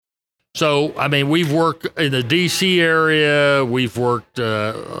So, I mean, we've worked in the D.C. area. We've worked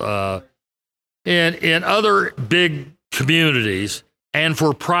in other big communities and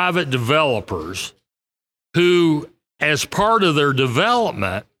for private developers who, as part of their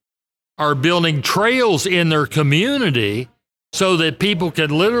development, are building trails in their community so that people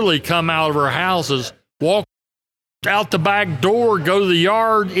can literally come out of their houses, walk out the back door, go to the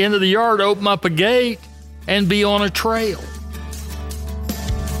yard, into the yard, open up a gate, and be on a trail.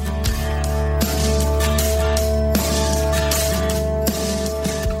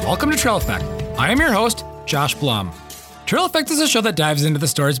 Welcome to Trail Effect. I am your host, Josh Blum. Trail Effect is a show that dives into the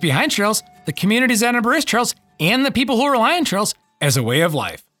stories behind trails, the communities that embrace trails, and the people who rely on trails as a way of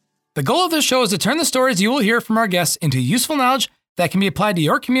life. The goal of this show is to turn the stories you will hear from our guests into useful knowledge that can be applied to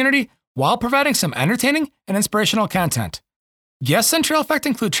your community while providing some entertaining and inspirational content. Guests on Trail Effect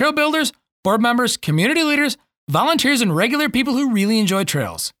include trail builders, board members, community leaders, volunteers, and regular people who really enjoy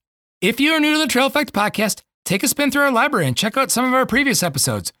trails. If you are new to the Trail Effect podcast, take a spin through our library and check out some of our previous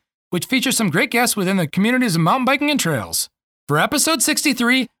episodes, which feature some great guests within the communities of mountain biking and trails. For episode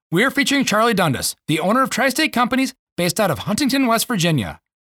 63, we are featuring Charlie Dundas, the owner of Tri-State Companies based out of Huntington, West Virginia.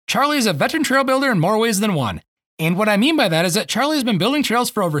 Charlie is a veteran trail builder in more ways than one. And what I mean by that is that Charlie has been building trails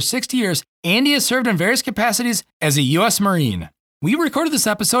for over 60 years, and he has served in various capacities as a U.S. Marine. We recorded this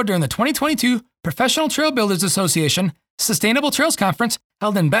episode during the 2022 Professional Trail Builders Association Sustainable Trails Conference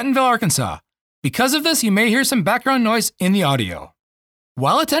held in Bentonville, Arkansas. Because of this, you may hear some background noise in the audio.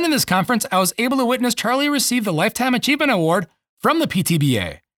 While attending this conference, I was able to witness Charlie receive the Lifetime Achievement Award from the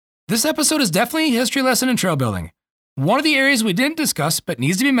PTBA. This episode is definitely a history lesson in trail building. One of the areas we didn't discuss but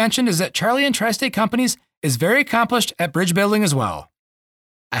needs to be mentioned is that Charlie and Tri-State Companies is very accomplished at bridge building as well.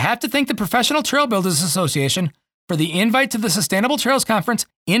 I have to thank the Professional Trail Builders Association for the invite to the Sustainable Trails Conference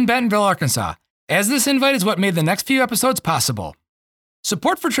in Bentonville, Arkansas, as this invite is what made the next few episodes possible.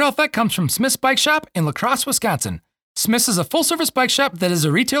 Support for Trail Effect comes from Smith's Bike Shop in La Crosse, Wisconsin. Smith's is a full-service bike shop that is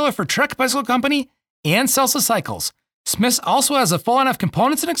a retailer for Trek Bicycle Company and Celsa Cycles. Smith's also has a full line of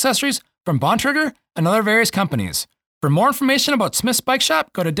components and accessories from Bontrager and other various companies. For more information about Smith's Bike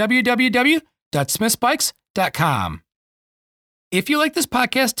Shop, go to www.smithsbikes.com. If you like this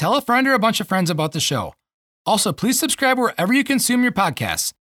podcast, tell a friend or a bunch of friends about the show. Also, please subscribe wherever you consume your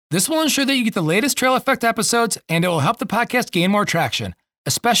podcasts. This will ensure that you get the latest Trail Effect episodes, and it will help the podcast gain more traction,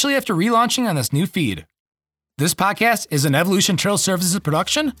 especially after relaunching on this new feed. This podcast is an Evolution Trail Services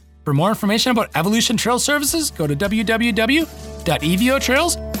production. For more information about Evolution Trail Services, go to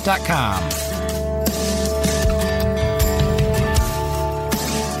www.eviotrails.com.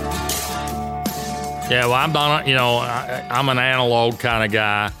 Yeah, well, I'm not, I'm an analog kind of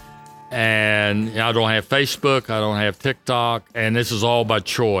guy, and I don't have Facebook, I don't have TikTok, and this is all by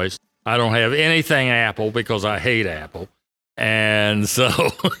choice. I don't have anything Apple because I hate Apple. And so,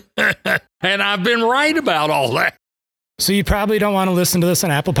 and I've been right about all that. So you probably don't want to listen to this on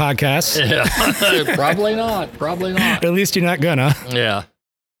Apple Podcasts. Yeah, probably not. At least you're not gonna. Yeah.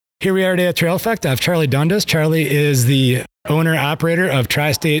 Here we are today at Trail Effect. I have Charlie Dundas. Charlie is the owner-operator of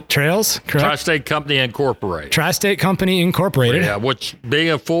Tri-State Trails, correct? Tri-State Company Incorporated. Tri-State Company Incorporated. Yeah, which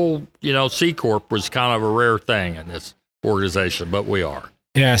being a full, C Corp was kind of a rare thing in this organization, but we are.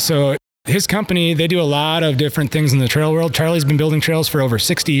 Yeah, so his company, they do a lot of different things in the trail world. Charlie's been building trails for over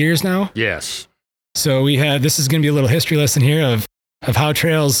 60 years now. Yes. So this is going to be a little history lesson here of how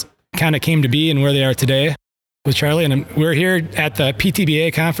trails kind of came to be and where they are today with Charlie. And we're here at the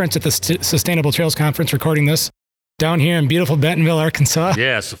PTBA conference, at the Sustainable Trails Conference, recording this down here in beautiful Bentonville, Arkansas.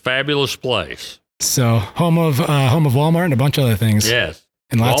 Yes, a fabulous place. So home of Walmart and a bunch of other things. Yes.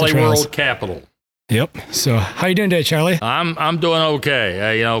 And lots of trails. World capital. Yep. So how you doing today, Charlie? I'm doing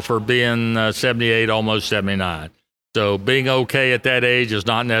okay, for being 78, almost 79. So being okay at that age is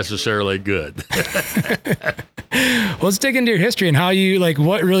not necessarily good. Well, let's dig into your history and how you,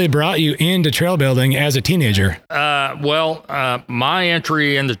 what really brought you into trail building as a teenager. My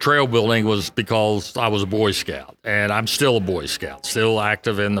entry into trail building was because I was a Boy Scout, and I'm still a Boy Scout, still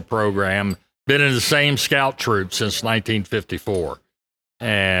active in the program. Been in the same scout troop since 1954.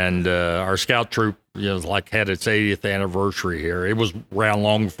 And our scout troop, had its 80th anniversary here. It was around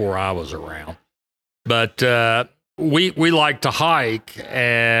long before I was around. But we like to hike,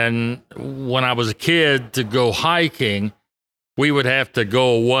 and when I was a kid, to go hiking, we would have to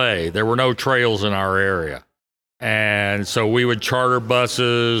go away. There were no trails in our area. And so we would charter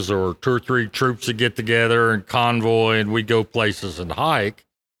buses or 2 or 3 troops to get together and convoy, and we'd go places and hike.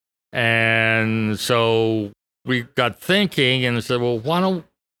 And so we got thinking and said, well, why don't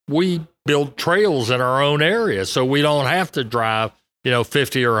we build trails in our own area so we don't have to drive,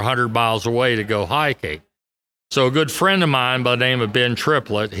 50 or 100 miles away to go hiking? So a good friend of mine by the name of Ben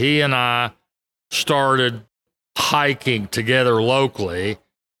Triplett, he and I started hiking together locally,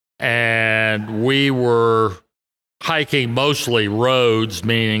 and we were hiking mostly roads,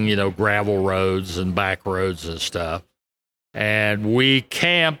 meaning, gravel roads and back roads and stuff. And we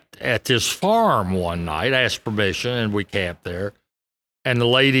camped at this farm one night, asked permission, and we camped there. And the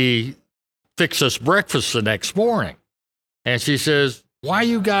lady fixed us breakfast the next morning. And she says, "Why are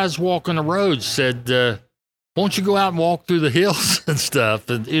you guys walking the roads?" Said, "Won't you go out and walk through the hills and stuff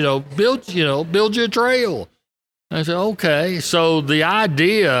and, build you a trail?" And I said, "Okay." So the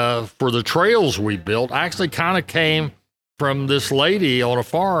idea for the trails we built actually kind of came from this lady on a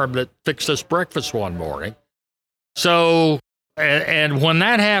farm that fixed us breakfast one morning. So, and when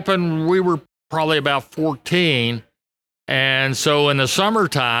that happened, we were probably about 14. And so in the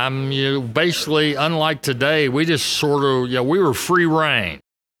summertime, basically, unlike today, we just sort of, we were free reign.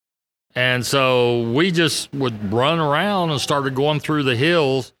 And so we just would run around and started going through the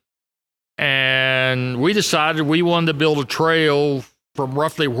hills. And we decided we wanted to build a trail from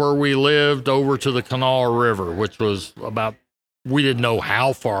roughly where we lived over to the Kanawha River, which was we didn't know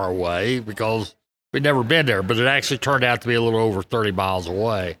how far away because we'd never been there, but it actually turned out to be a little over 30 miles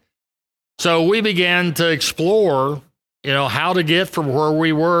away. So we began to explore, how to get from where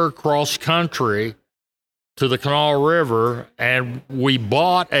we were cross country to the Kanawha River. And we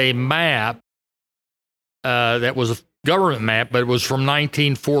bought a map that was a government map, but it was from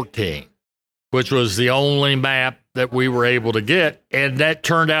 1914, which was the only map that we were able to get. And that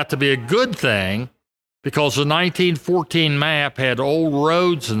turned out to be a good thing because the 1914 map had old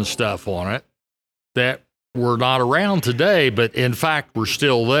roads and stuff on it that were not around today, but in fact were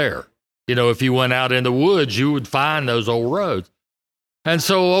still there. If you went out in the woods, you would find those old roads. And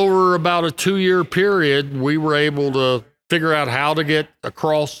so over about a 2-year period, we were able to figure out how to get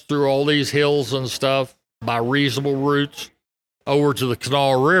across through all these hills and stuff by reasonable routes over to the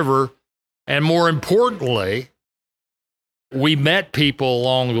Kanawha River. And more importantly, we met people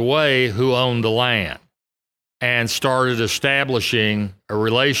along the way who owned the land and started establishing a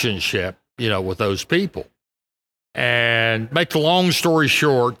relationship, with those people. And make the long story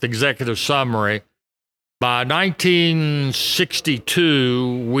short, the executive summary, by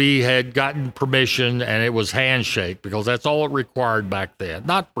 1962, we had gotten permission, and it was handshake because that's all it required back then.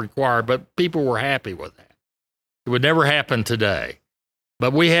 Not required, but people were happy with that. It would never happen today.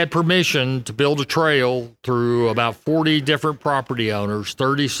 But we had permission to build a trail through about 40 different property owners,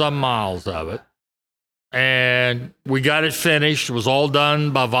 30 some miles of it. And we got it finished. It was all done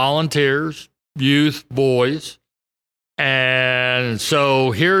by volunteers, youth, boys. And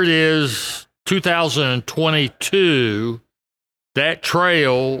so here it is, 2022. That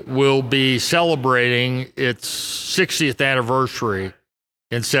trail will be celebrating its 60th anniversary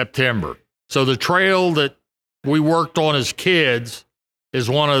in September. So the trail that we worked on as kids is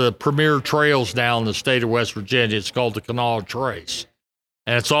one of the premier trails now in the state of West Virginia. It's called the Kanawha Trace.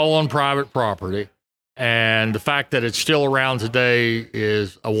 And it's all on private property. And the fact that it's still around today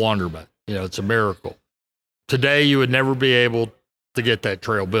is a wonderment. It's a miracle. Today, you would never be able to get that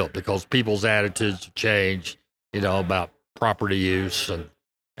trail built because people's attitudes have changed, about property use and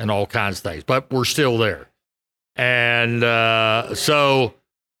all kinds of things. But we're still there. And so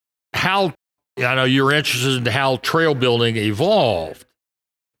I know you're interested in how trail building evolved.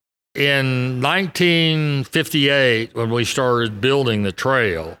 In 1958, when we started building the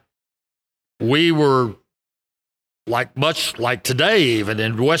trail, we were much like today, even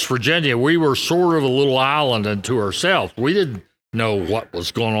in West Virginia, we were sort of a little island unto ourselves. We didn't know what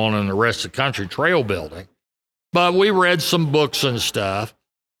was going on in the rest of the country trail building, but we read some books and stuff.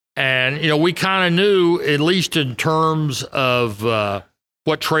 And, we kind of knew, at least in terms of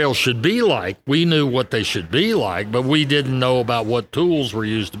what trails should be like, we knew what they should be like, but we didn't know about what tools were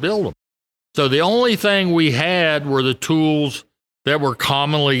used to build them. So the only thing we had were the tools that were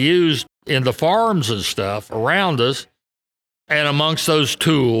commonly used in the farms and stuff around us. And amongst those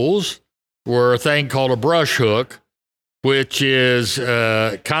tools were a thing called a brush hook, which is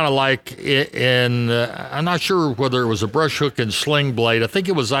kind of like I'm not sure whether it was a brush hook and sling blade. I think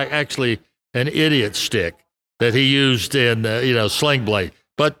it was actually an idiot stick that he used in, sling blade.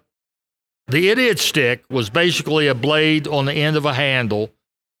 But the idiot stick was basically a blade on the end of a handle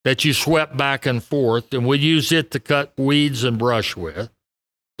that you swept back and forth, and we used it to cut weeds and brush with.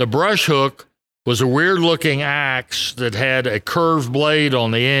 The brush hook was a weird-looking axe that had a curved blade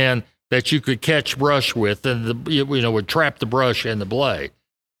on the end that you could catch brush with, and would trap the brush in the blade.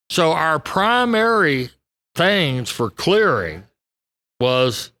 So our primary things for clearing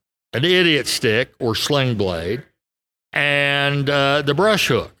was an idiot stick or sling blade and the brush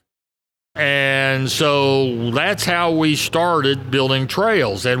hook. And so that's how we started building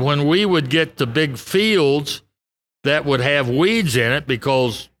trails. And when we would get to big fields that would have weeds in it,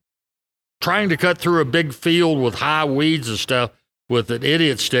 because trying to cut through a big field with high weeds and stuff with an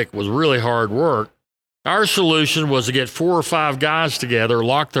idiot stick was really hard work. Our solution was to get 4 or 5 guys together,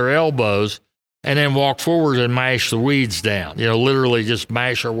 lock their elbows, and then walk forward and mash the weeds down. Literally just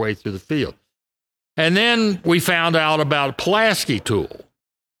mash our way through the field. And then we found out about a Pulaski tool.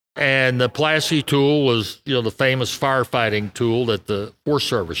 And the Pulaski tool was, the famous firefighting tool that the Forest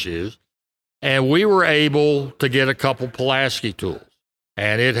Service used. And we were able to get a couple Pulaski tools.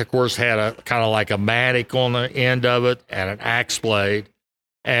 And it, of course, had a kind of like a mattock on the end of it and an axe blade.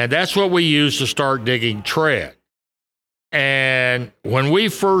 And that's what we used to start digging tread. And when we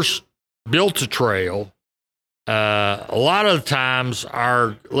first built a trail, a lot of the times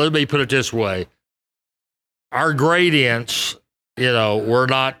let me put it this way, our gradients, were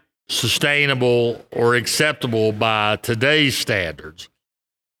not sustainable or acceptable by today's standards.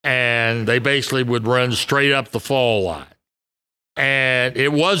 And they basically would run straight up the fall line. And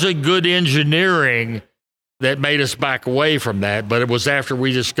it wasn't good engineering that made us back away from that, but it was after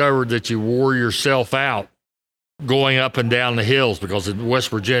we discovered that you wore yourself out going up and down the hills, because in West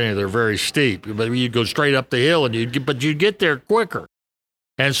Virginia, they're very steep. But you'd go straight up the hill, and you'd get there quicker.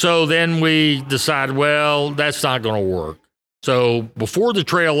 And so then we decided, well, that's not going to work. So before the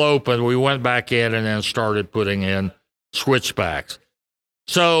trail opened, we went back in and then started putting in switchbacks.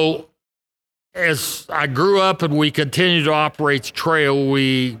 So as I grew up and we continued to operate the trail,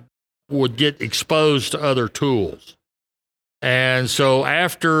 we would get exposed to other tools. And so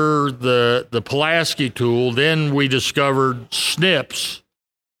after the Pulaski tool, then we discovered snips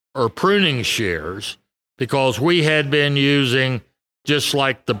or pruning shears, because we had been using just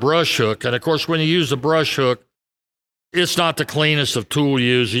like the brush hook. And of course, when you use the brush hook, it's not the cleanest of tool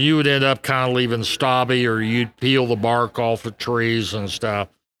use, and you would end up kind of leaving stubby, or you'd peel the bark off of trees and stuff,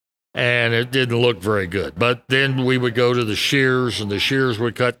 and it didn't look very good. But then we would go to the shears, and the shears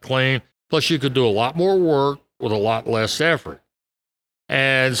would cut clean. Plus, you could do a lot more work with a lot less effort.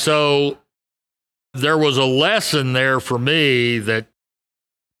 And so there was a lesson there for me that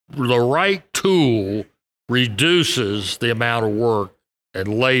the right tool reduces the amount of work and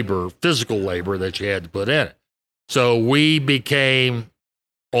labor, physical labor, that you had to put in it. So we became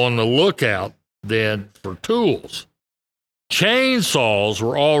on the lookout then for tools. Chainsaws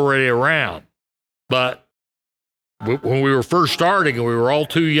were already around, but when we were first starting, we were all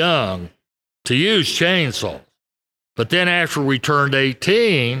too young to use chainsaws. But then after we turned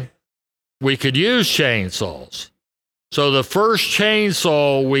 18, we could use chainsaws. So the first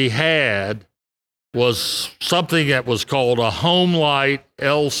chainsaw we had was something that was called a Homelight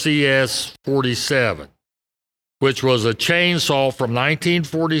LCS 47. Which was a chainsaw from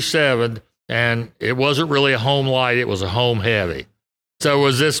 1947, and it wasn't really a Home Light, it was a Home Heavy. So it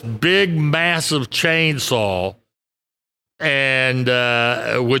was this big, massive chainsaw, and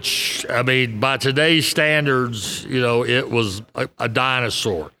which, I mean, by today's standards, it was a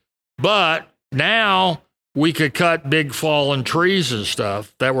dinosaur. But now we could cut big fallen trees and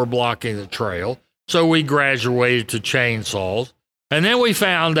stuff that were blocking the trail, so we graduated to chainsaws. And then we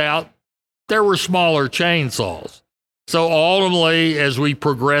found out there were smaller chainsaws. So ultimately, as we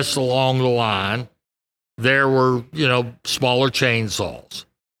progressed along the line, there were, smaller chainsaws.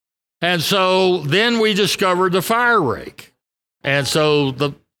 And so then we discovered the fire rake. And so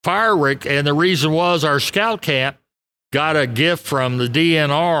the fire rake, and the reason was our scout camp got a gift from the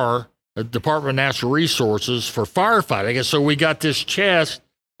DNR, the Department of Natural Resources, for firefighting. And so we got this chest,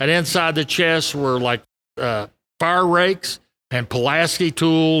 and inside the chest were like fire rakes and Pulaski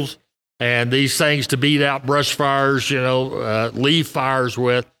tools, and these things to beat out brush fires, leaf fires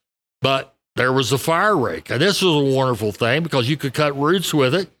with. But there was a fire rake. And this was a wonderful thing because you could cut roots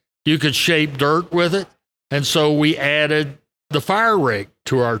with it. You could shape dirt with it. And so we added the fire rake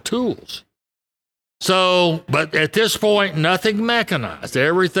to our tools. So, but at this point, nothing mechanized.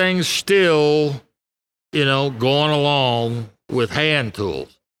 Everything's still, going along with hand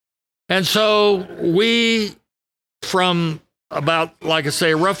tools. And so we, from about, like I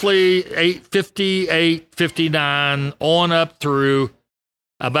say, roughly 58, 59 on up through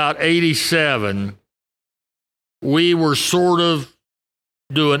about 87, we were sort of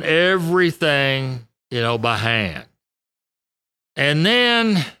doing everything, by hand. And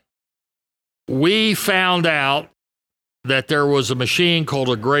then we found out that there was a machine called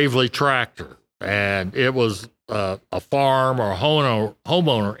a Gravely tractor, and it was a farm or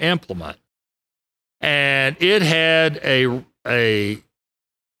homeowner implement. And it had a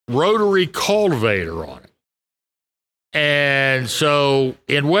rotary cultivator on it. And so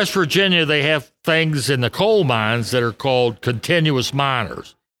in West Virginia, they have things in the coal mines that are called continuous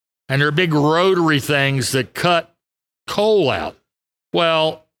miners. And they're big rotary things that cut coal out.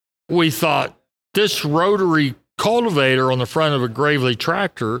 Well, we thought this rotary cultivator on the front of a Gravely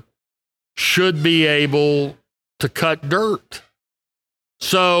tractor should be able to cut dirt.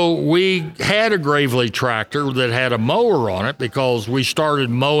 So we had a Gravely tractor that had a mower on it because we started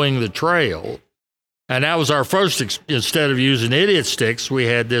mowing the trail. And that was our first, instead of using idiot sticks, we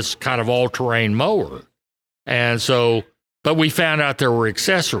had this kind of all-terrain mower. And so, but we found out there were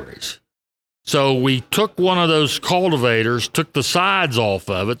accessories. So we took one of those cultivators, took the sides off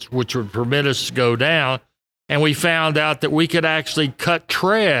of it, which would permit us to go down, and we found out that we could actually cut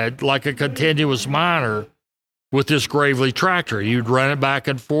tread like a continuous miner with this Gravely tractor. You'd run it back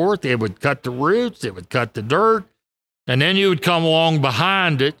and forth, it would cut the roots, it would cut the dirt, and then you would come along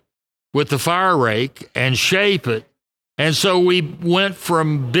behind it with the fire rake and shape it. And so we went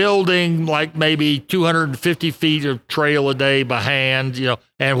from building like maybe 250 feet of trail a day by hand,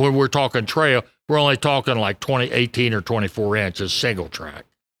 and when we're talking trail, we're only talking like 18 or 24 inches, single track,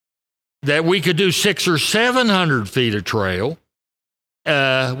 that we could do 600 or 700 feet of trail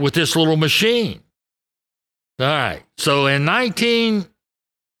with this little machine. All right. So in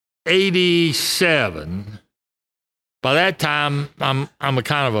 1987, by that time, I'm a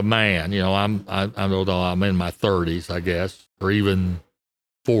kind of a man. I'm in my 30s, I guess, or even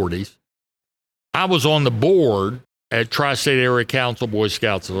 40s. I was on the board at Tri-State Area Council Boy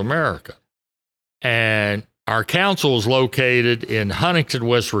Scouts of America, and our council is located in Huntington,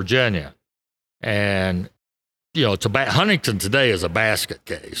 West Virginia, and Huntington today is a basket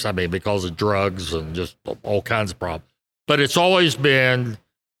case. I mean, because of drugs and just all kinds of problems. But it's always been,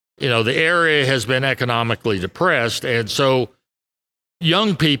 the area has been economically depressed. And so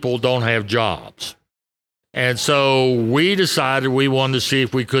young people don't have jobs. And so we decided we wanted to see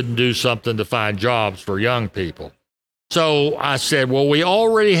if we couldn't do something to find jobs for young people. So I said, well, we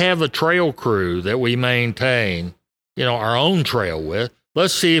already have a trail crew that we maintain, our own trail with.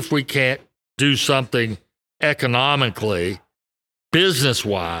 Let's see if we can't do something economically,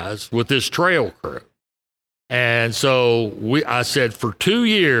 business-wise, with this trail crew. And so I said, for 2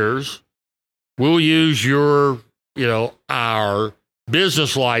 years, we'll use our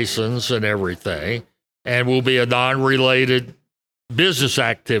business license and everything, and we'll be a non-related business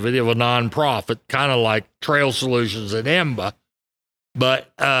activity of a nonprofit, kind of like Trail Solutions at IMBA.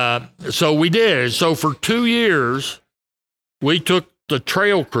 But so we did. So for 2 years, we took the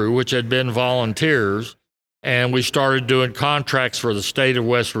trail crew, which had been volunteers, and we started doing contracts for the state of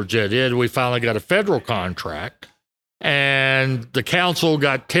West Virginia. And we finally got a federal contract, and the council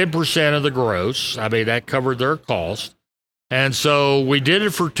got 10% of the gross. I mean, that covered their cost. And so we did it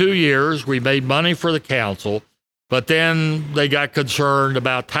for 2 years. We made money for the council, but then they got concerned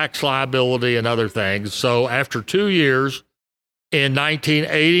about tax liability and other things. So after 2 years, in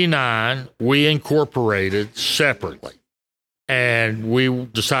 1989, we incorporated separately, and we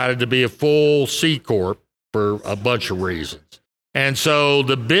decided to be a full C Corp for a bunch of reasons. And so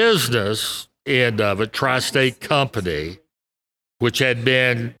the business end of it, Tri-State Company, which had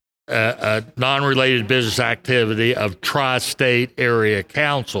been a non-related business activity of Tri-State Area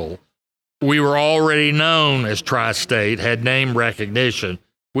Council, we were already known as Tri-State, had name recognition.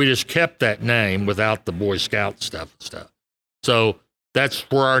 We just kept that name without the Boy Scout stuff. So that's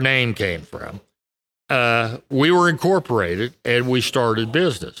where our name came from. We were incorporated, and we started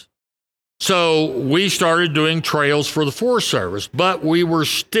business. So we started doing trails for the Forest Service, but we were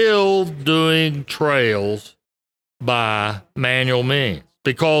still doing trails by manual means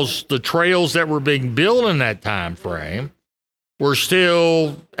because the trails that were being built in that time frame were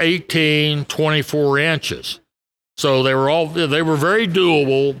still 18, 24 inches. So they were very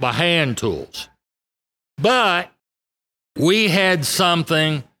doable by hand tools. But we had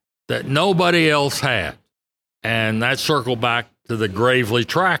something that nobody else had, and that circled back to the Gravely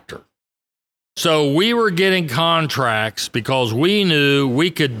tractor. So we were getting contracts because we knew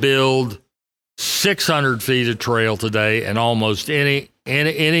we could build 600 feet of trail today in almost any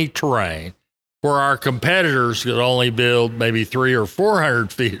terrain, where our competitors could only build maybe 300 or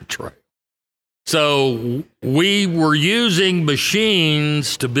 400 feet of trail. So we were using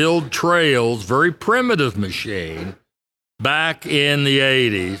machines to build trails, very primitive machine, back in the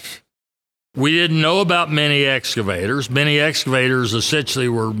 80s. We didn't know about mini excavators. Mini excavators essentially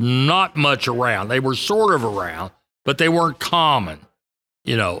were not much around. They were sort of around, but they weren't common.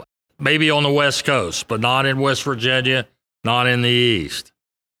 Maybe on the West Coast, but not in West Virginia, not in the East.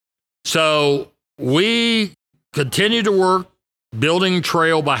 So we continued to work building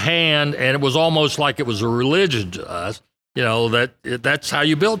trail by hand, and it was almost like it was a religion to us. that's how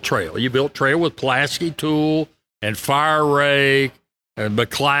you build trail. You built trail with Pulaski tool and fire rake and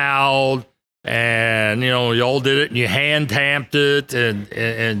McLeod, and you all did it and you hand tamped it,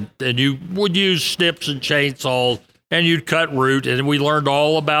 and you would use snips and chainsaws and you'd cut root, and we learned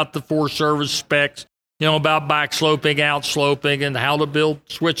all about the Forest Service specs, about back sloping, out sloping, and how to build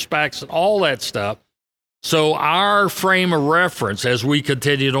switchbacks and all that stuff. So our frame of reference as we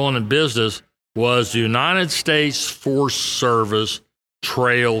continued on in business was the United States Forest Service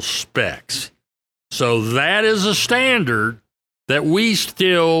trail specs. So that is a standard that we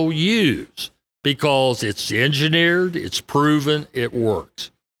still use because it's engineered, it's proven, it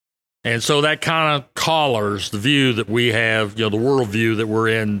works. And so that kind of collars the view that we have, the world view that we're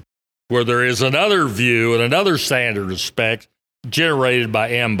in, where there is another view and another standard of specs generated by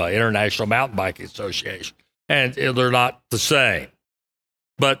IMBA, International Mountain Biking Association. And they're not the same.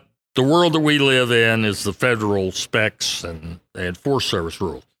 But the world that we live in is the federal specs and Forest Service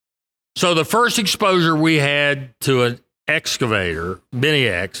rules. So the first exposure we had to an excavator, Mini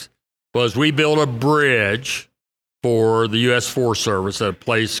X, was we built a bridge for the U.S. Forest Service at a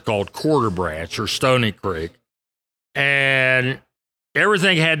place called Quarter Branch or Stony Creek. And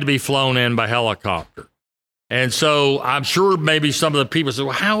everything had to be flown in by helicopter. And so I'm sure maybe some of the people said,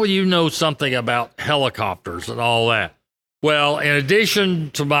 well, how will you know something about helicopters and all that? Well, in addition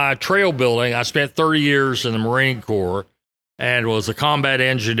to my trail building, I spent 30 years in the Marine Corps and was a combat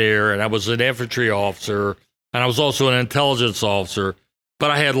engineer, and I was an infantry officer, and I was also an intelligence officer, but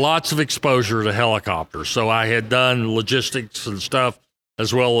I had lots of exposure to helicopters. So I had done logistics and stuff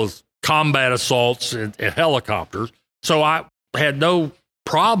as well as combat assaults in helicopters. So I had no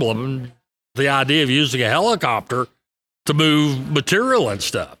problem the idea of using a helicopter to move material and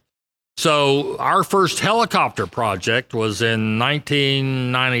stuff. So our first helicopter project was in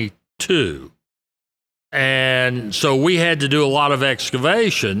 1992. And so we had to do a lot of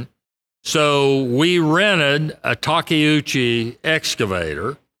excavation. So we rented a Takeuchi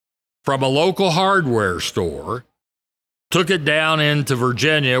excavator from a local hardware store, took it down into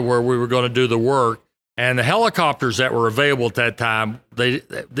Virginia where we were going to do the work. And the helicopters that were available at that time, they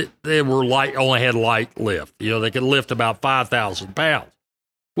were light, only had light lift. They could lift about 5,000 pounds.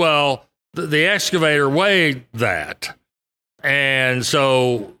 Well, the excavator weighed that. And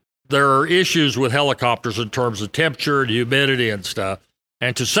so there are issues with helicopters in terms of temperature and humidity and stuff.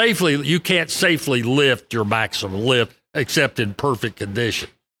 And you can't safely lift your maximum lift except in perfect condition.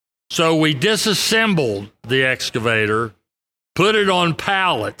 So we disassembled the excavator, put it on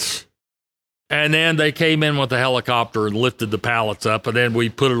pallets, and then they came in with the helicopter and lifted the pallets up, and then we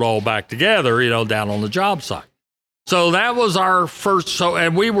put it all back together, down on the job site. So that was our first,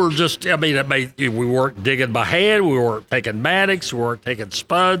 and we were just, we weren't digging by hand, we weren't taking mattocks, we weren't taking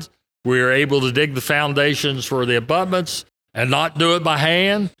spuds. We were able to dig the foundations for the abutments and not do it by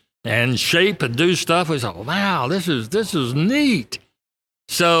hand and shape and do stuff. We thought, wow, this is neat.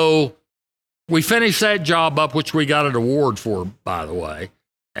 So we finished that job up, which we got an award for, by the way.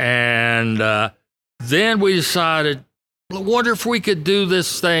 And then we decided, I wonder if we could do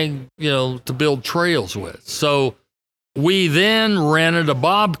this thing, to build trails with. So we then rented a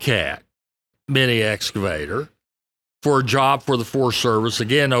Bobcat mini excavator for a job for the Forest Service,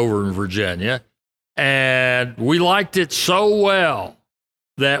 again over in Virginia. And we liked it so well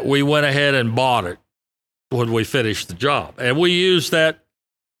that we went ahead and bought it when we finished the job. And we used that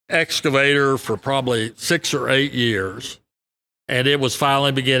excavator for probably 6 or 8 years. And it was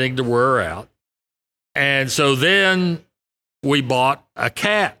finally beginning to wear out. And so then we bought a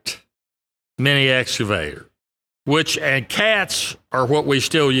Cat mini excavator, and cats are what we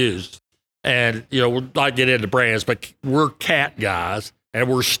still use. And, we'll not get into brands, but we're Cat guys, and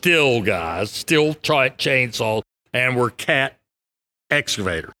we're still guys, still chainsaws, and we're Cat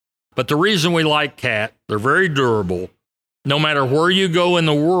excavators. But the reason we like Cat, they're very durable. No matter where you go in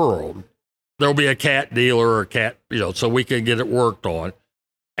the world, there'll be a Cat dealer or a Cat, so we can get it worked on.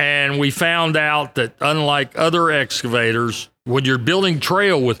 And we found out that unlike other excavators, when you're building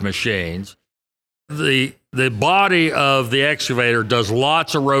trail with machines, the body of the excavator does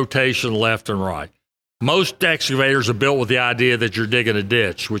lots of rotation left and right. Most excavators are built with the idea that you're digging a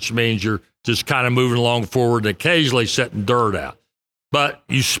ditch, which means you're just kind of moving along forward and occasionally setting dirt out. But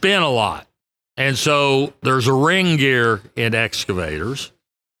you spin a lot. And so there's a ring gear in excavators.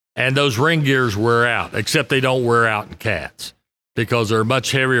 And those ring gears wear out, except they don't wear out in Cats because they're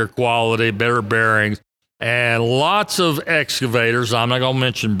much heavier quality, better bearings, and lots of excavators. I'm not going to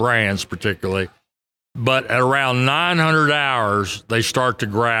mention brands particularly, but at around 900 hours, they start to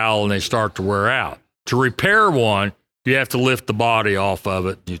growl and they start to wear out. To repair one, you have to lift the body off of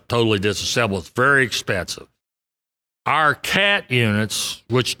it. You totally disassemble. It's very expensive. our cat units,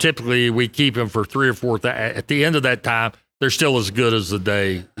 which typically we keep them for 3 or 4, at the end of that time, they're still as good as the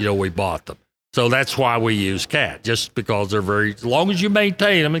day, we bought them. So that's why we use cat, just because they're as long as you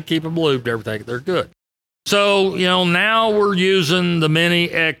maintain them and keep them lubed, everything, they're good. So, now we're using the mini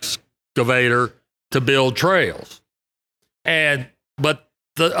excavator to build trails. But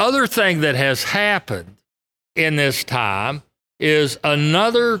the other thing that has happened in this time is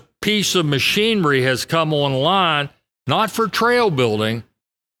another piece of machinery has come online, not for trail building,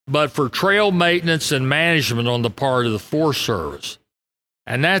 but for trail maintenance and management on the part of the Forest Service.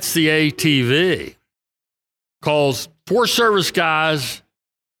 And that's the ATV. Because Forest Service guys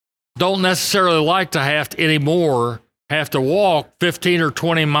don't necessarily like to have to walk 15 or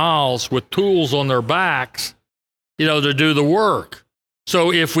 20 miles with tools on their backs, to do the work.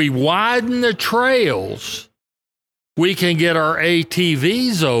 So if we widen the trails, we can get our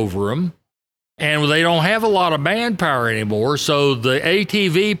ATVs over them, and they don't have a lot of manpower anymore, so the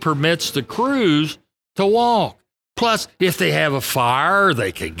ATV permits the crews to walk. Plus, if they have a fire,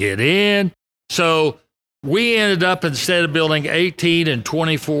 they can get in. So we ended up, instead of building 18 and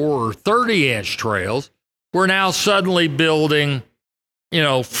 24 or 30-inch trails, we're now suddenly building,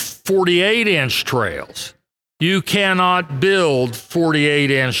 48-inch trails. You cannot build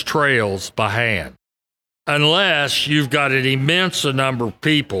 48-inch trails by hand unless you've got an immense number of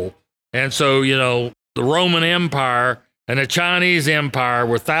people. And so, the Roman Empire and the Chinese Empire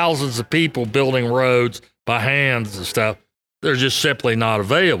were thousands of people building roads by hands and stuff. They're just simply not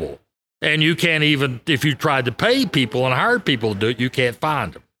available. And you can't even, if you tried to pay people and hire people to do it, you can't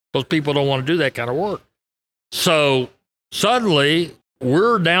find them. Those people don't want to do that kind of work. So suddenly,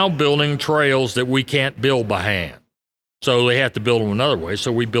 we're now building trails that we can't build by hand. So they have to build them another way.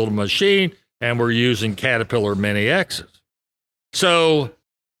 So we build a machine, and we're using Caterpillar Mini X's. So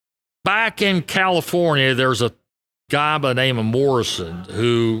back in California, there's a guy by the name of Morrison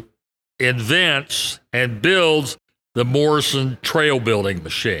who invents and builds the Morrison trail building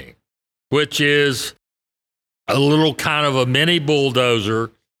machine, which is a little kind of a mini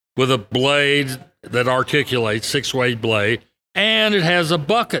bulldozer with a blade that articulates, 6-way blade, and it has a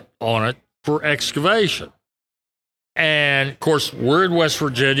bucket on it for excavation. And of course, we're in West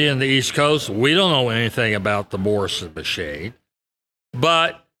Virginia and the East Coast. We don't know anything about the Morrison machine.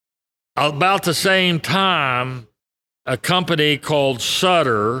 But about the same time, a company called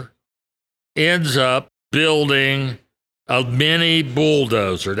Sutter ends up building a mini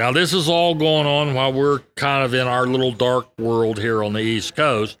bulldozer. Now, this is all going on while we're kind of in our little dark world here on the East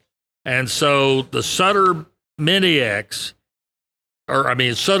Coast. And so the Sutter Mini X,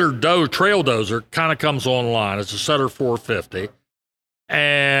 Sutter Trail Dozer kind of comes online. It's a Sutter 450.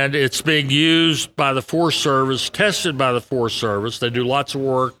 And it's being used by the Forest Service, tested by the Forest Service. They do lots of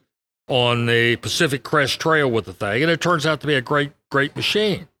work on the Pacific Crest Trail with the thing. And it turns out to be a great, great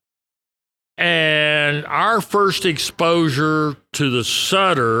machine. And our first exposure to the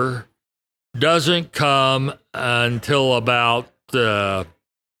Sutter doesn't come until about, about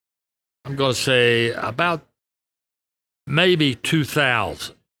maybe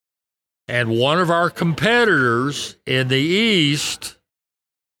 2000. And one of our competitors in the East,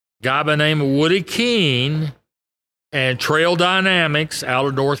 a guy by the name of Woody Keene and Trail Dynamics out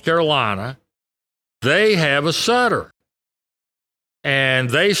of North Carolina, they have a Sutter. And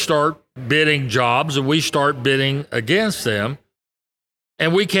they start bidding jobs, and we start bidding against them,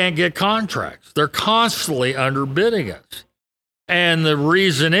 and we can't get contracts. They're constantly underbidding us. And the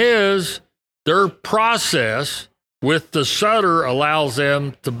reason is their process with the Sutter allows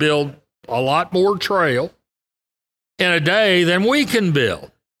them to build a lot more trail in a day than we can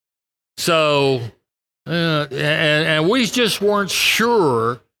build. So, and we just weren't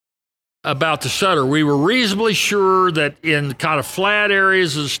sure about the Sutter. We were reasonably sure that in kind of flat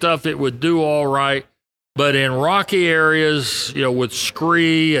areas and stuff, it would do all right. But in rocky areas, with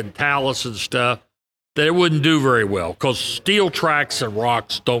scree and talus and stuff, that it wouldn't do very well because steel tracks and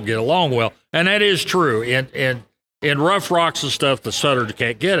rocks don't get along well. And that is true. In rough rocks and stuff, the Sutter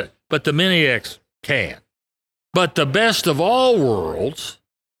can't get it, but the Mini X can. But the best of all worlds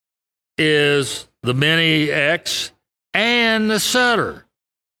is the Mini X and the Sutter,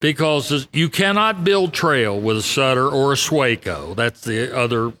 because you cannot build trail with a Sutter or a Swaco. That's the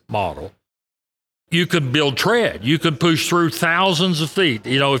other model. You can build tread. You can push through thousands of feet.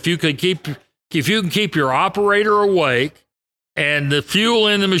 If you can keep your operator awake and the fuel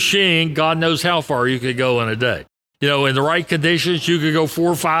in the machine, God knows how far you could go in a day. In the right conditions, you could go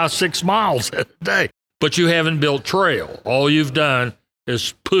 4, 5, 6 miles in a day, but you haven't built trail. All you've done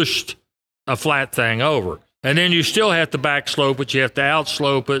is pushed a flat thing over. And then you still have to back slope it. You have to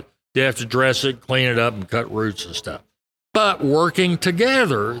outslope it. You have to dress it, clean it up, and cut roots and stuff. But working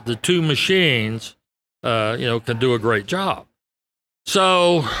together, the two machines, can do a great job.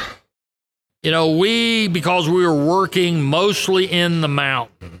 So, because we were working mostly in the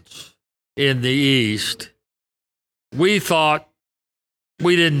mountains in the east, we thought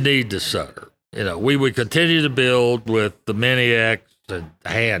we didn't need the Sutter. We would continue to build with the Mini X and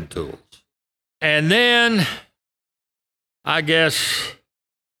hand tools. And then, I guess,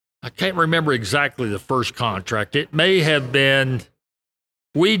 I can't remember exactly the first contract. It may have been,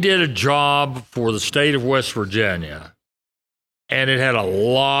 we did a job for the state of West Virginia, and it had a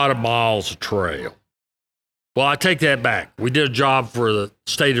lot of miles of trail. Well, I take that back. We did a job for the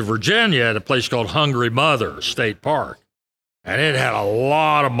state of Virginia at a place called Hungry Mother State Park, and it had a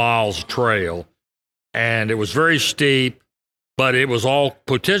lot of miles of trail, and it was very steep, but it was all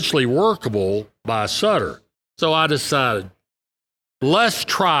potentially workable by a Sutter. So I decided, let's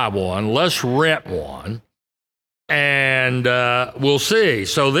try one, let's rent one, and we'll see.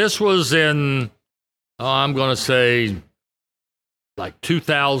 So this was in, I'm going to say, like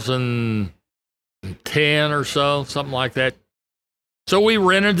 2010 or so, something like that. So we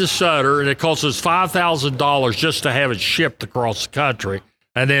rented the Sutter, and it cost us $5,000 just to have it shipped across the country,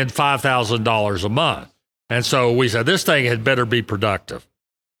 and then $5,000 a month. And so we said, this thing had better be productive.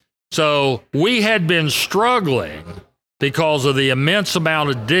 So we had been struggling because of the immense amount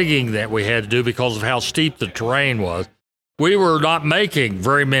of digging that we had to do because of how steep the terrain was. We were not making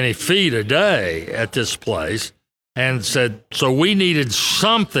very many feet a day at this place, and said, so we needed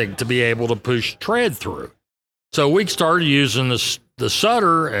something to be able to push tread through. So we started using the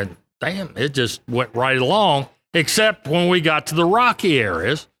Sutter, and damn, it just went right along, except when we got to the rocky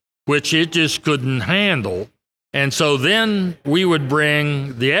areas, which it just couldn't handle. And so then we would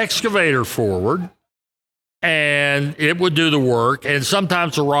bring the excavator forward, and it would do the work. And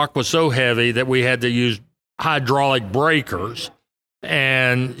sometimes the rock was so heavy that we had to use hydraulic breakers,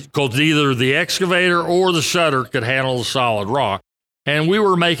 and because either the excavator or the Sutter could handle the solid rock. And we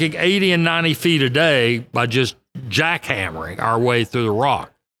were making 80 and 90 feet a day by just jackhammering our way through the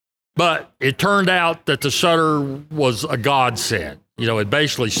rock. But it turned out that the Sutter was a godsend. It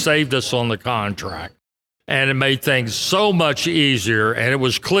basically saved us on the contract, and it made things so much easier. And it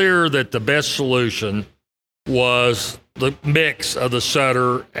was clear that the best solution was the mix of the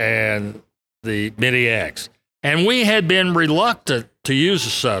Sutter and the Mini X. And we had been reluctant to use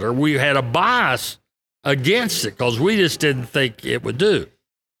the Sutter. We had a bias against it because we just didn't think it would do.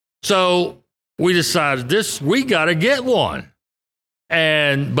 So we decided we got to get one.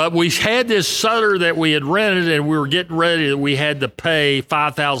 But we had this Sutter that we had rented, and we were getting ready that we had to pay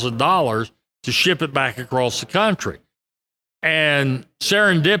 $5,000 to ship it back across the country. And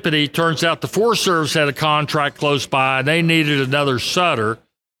serendipity, turns out the Forest Service had a contract close by, and they needed another Sutter.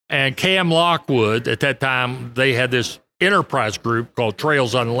 And Cam Lockwood, at that time, they had this enterprise group called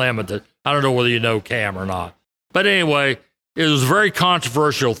Trails Unlimited. I don't know whether you know Cam or not. But anyway, it was a very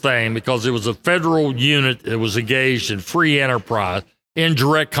controversial thing because it was a federal unit that was engaged in free enterprise in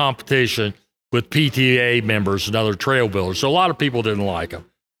direct competition with PTBA members and other trail builders. So a lot of people didn't like them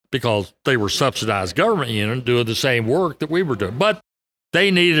because they were subsidized government unit doing the same work that we were doing. But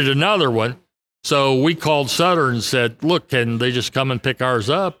they needed another one. So we called Sutter and said, look, can they just come and pick ours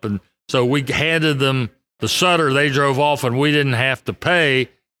up? And so we handed them the Sutter. They drove off, and we didn't have to pay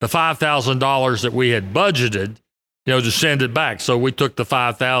the $5,000 that we had budgeted, to send it back. So we took the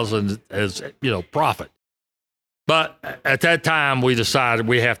 $5,000 as, profit. But at that time, we decided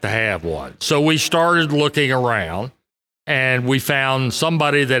we have to have one. So we started looking around, and we found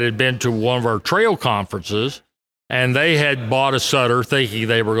somebody that had been to one of our trail conferences, and they had bought a Sutter thinking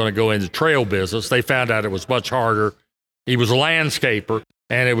they were going to go into trail business. They found out it was much harder. He was a landscaper,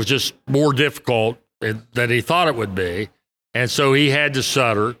 and it was just more difficult than he thought it would be. And so he had the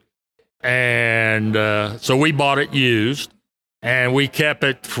Sutter, and so we bought it used, and we kept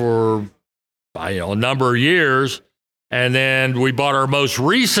it for a number of years. And then we bought our most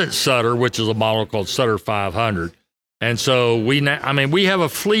recent Sutter, which is a model called Sutter 500. And so we have a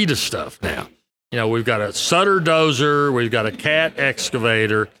fleet of stuff now. We've got a Sutter dozer, we've got a Cat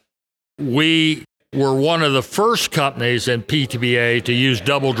excavator. We were one of the first companies in PTBA to use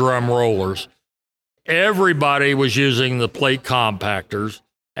double drum rollers. Everybody was using the plate compactors,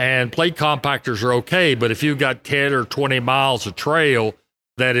 and plate compactors are okay, but if you've got 10 or 20 miles of trail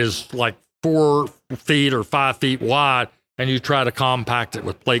that is like 4 feet or 5 feet wide, and you try to compact it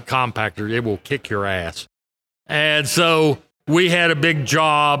with plate compactors, it will kick your ass. And so we had a big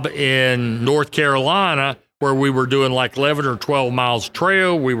job in North Carolina where we were doing like 11 or 12 miles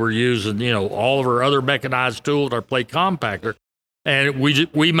trail. We were using, all of our other mechanized tools, our plate compactor. And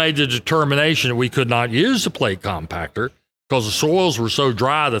we made the determination that we could not use the plate compactor because the soils were so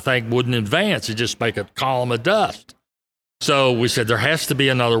dry, the thing wouldn't advance. It'd just make a column of dust. So we said, there has to be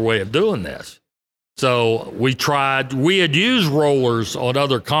another way of doing this. So we had used rollers on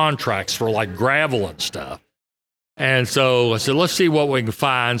other contracts for like gravel and stuff. And so I said, let's see what we can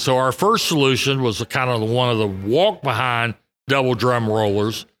find. So our first solution was kind of one of the walk-behind double drum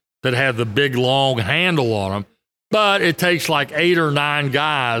rollers that have the big, long handle on them. But it takes like 8 or 9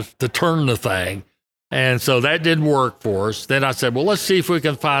 guys to turn the thing. And so that didn't work for us. Then I said, well, let's see if we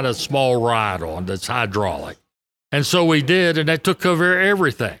can find a small ride-on that's hydraulic. And so we did, and that took over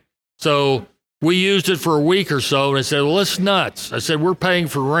everything. So we used it for a week or so, and I said, well, it's nuts. I said, we're paying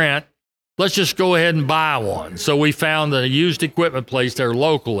for rent. Let's just go ahead and buy one. So we found a used equipment place there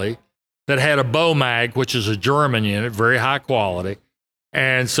locally that had a Bomag, which is a German unit, very high quality.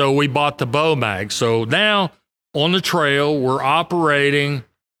 And so we bought the Bomag. So now on the trail, we're operating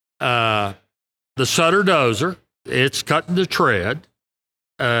the Sutter dozer. It's cutting the tread.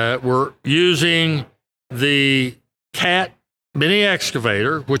 We're using the Cat mini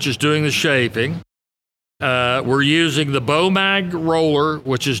excavator, which is doing the shaping. We're using the Bomag roller,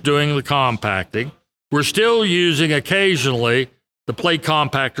 which is doing the compacting. We're still using occasionally the plate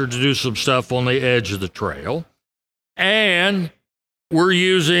compactor to do some stuff on the edge of the trail. And we're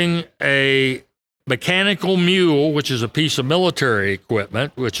using a mechanical mule, which is a piece of military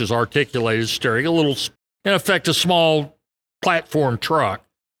equipment, which is articulated steering, a little, in effect, a small platform truck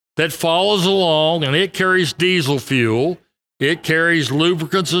that follows along, and it carries diesel fuel. It carries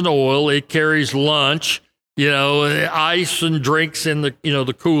lubricants and oil. It carries lunch, ice and drinks in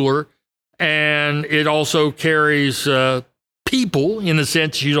the cooler. And it also carries people, in the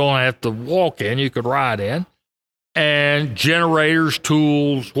sense you don't have to walk in, you could ride in, and generators,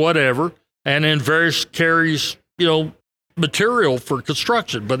 tools, whatever. And then carries, material for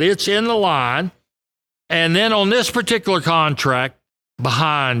construction, but it's in the line. And then on this particular contract,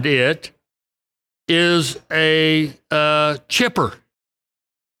 behind it is a chipper,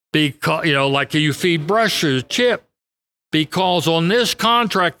 because like you feed brush to a chip. Because on this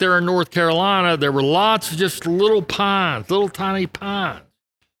contract there in North Carolina, there were lots of just little tiny pines,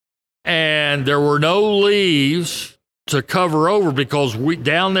 and there were no leaves to cover over, because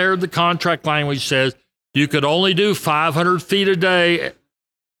down there the contract language says you could only do 500 feet a day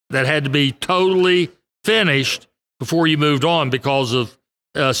that had to be totally finished before you moved on, because of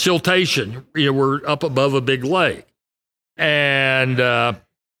siltation. We're up above a big lake. And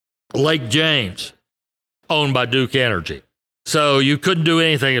Lake James, owned by Duke Energy. So you couldn't do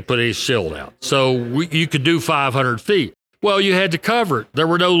anything to put any silt out. So you could do 500 feet. Well, you had to cover it. There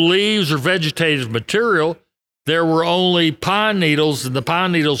were no leaves or vegetative material. There were only pine needles, and the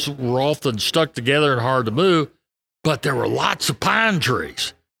pine needles were often stuck together and hard to move, but there were lots of pine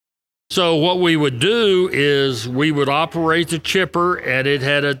trees. So what we would do is we would operate the chipper, and it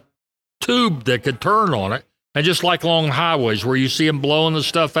had a tube that could turn on it. And just like along highways where you see them blowing the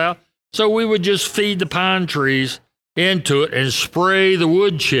stuff out. So we would just feed the pine trees into it and spray the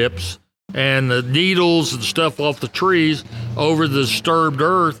wood chips and the needles and stuff off the trees over the disturbed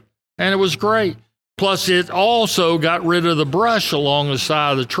earth. And it was great. Plus, it also got rid of the brush along the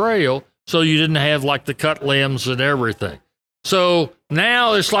side of the trail, so you didn't have like the cut limbs and everything. So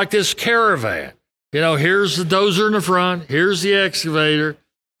now it's like this caravan. Here's the dozer in the front. Here's the excavator.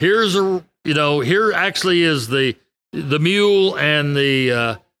 Here's here actually is the mule and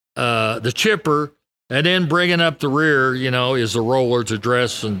the chipper, and then bringing up the rear, is the roller to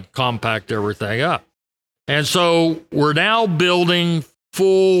dress and compact everything up. And so we're now building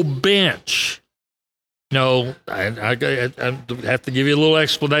full bench. I have to give you a little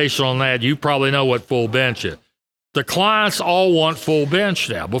explanation on that. You probably know what full bench is. The clients all want full bench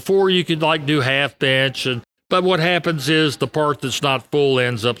now. Before you could do half bench, but what happens is the part that's not full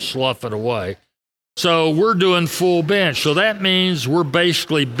ends up sloughing away. So we're doing full bench. So that means we're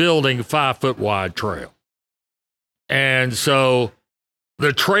basically building a 5-foot wide trail. And so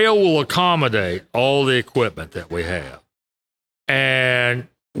the trail will accommodate all the equipment that we have. And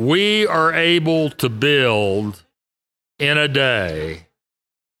we are able to build in a day.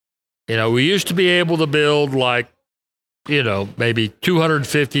 We used to be able to build maybe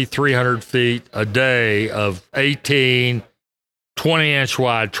 250, 300 feet a day of 18, 20-inch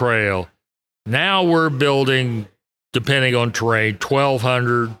wide trail. Now we're building, depending on terrain,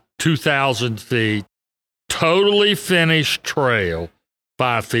 1,200, 2,000 feet, totally finished trail,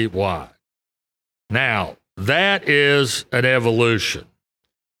 5 feet wide. Now, that is an evolution.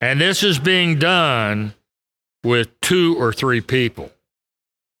 And this is being done with 2 or 3 people.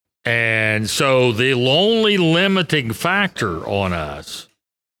 And so the only limiting factor on us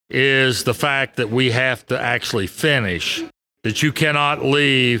is the fact that we have to actually finish that you cannot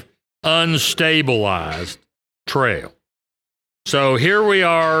leave unstabilized trail. So here we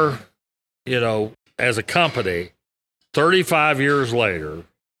are, as a company, 35 years later,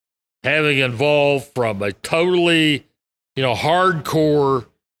 having evolved from a totally, hardcore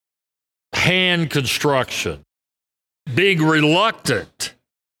hand construction, being reluctant,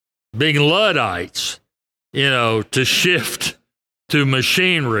 being Luddites, to shift to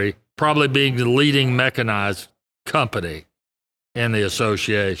machinery, probably being the leading mechanized company in the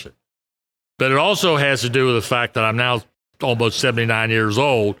association. But it also has to do with the fact that I'm now almost 79 years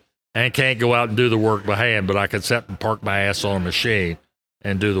old and can't go out and do the work by hand, but I can sit and park my ass on a machine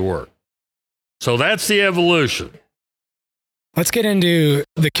and do the work. So that's the evolution. Let's get into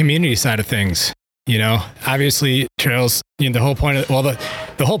the community side of things. Obviously trails, the whole point of,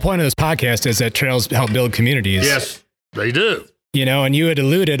 the whole point of this podcast is that trails help build communities. Yes, they do. And you had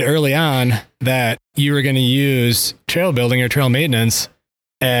alluded early on that you were going to use trail building or trail maintenance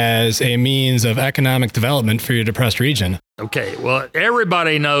as a means of economic development for your depressed region. Okay, well,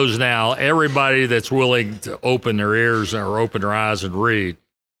 everybody knows now, everybody that's willing to open their ears or open their eyes and read,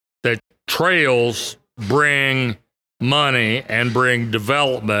 that trails bring money and bring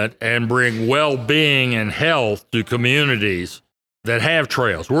development and bring well-being and health to communities that have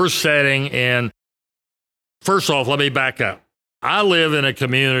trails. We're setting in, first off, let me back up. I live in a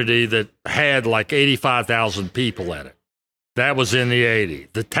community that had like 85,000 people in it. That was in the 80s.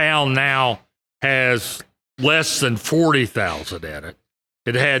 The town now has less than 40,000 in it.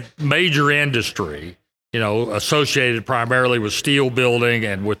 It had major industry, associated primarily with steel building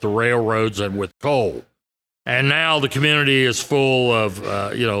and with the railroads and with coal. And now the community is full of,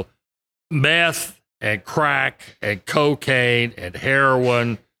 meth and crack and cocaine and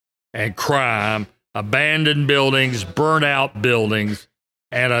heroin and crime, abandoned buildings, burnt out buildings,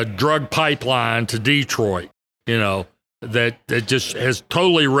 and a drug pipeline to Detroit, that just has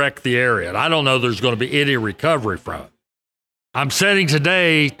totally wrecked the area. And I don't know there's going to be any recovery from it. I'm sitting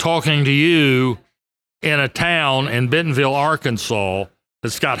today talking to you in a town in Bentonville, Arkansas,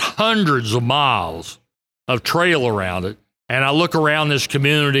 that's got hundreds of miles of trail around it. And I look around this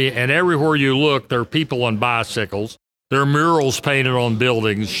community, and everywhere you look, there are people on bicycles. There are murals painted on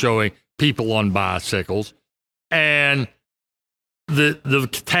buildings showing people on bicycles. And the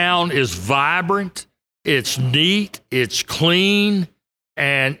town is vibrant. It's neat, it's clean,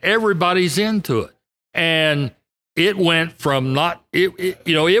 and everybody's into it. And it went from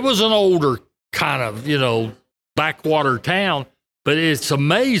it was an older kind of, backwater town, but it's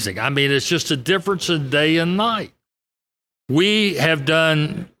amazing. I mean, it's just a difference in day and night. We're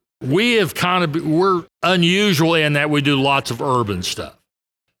unusual in that we do lots of urban stuff.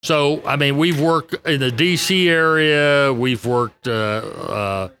 So, I mean, we've worked in the DC area, we've worked,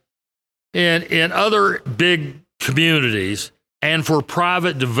 in other big communities and for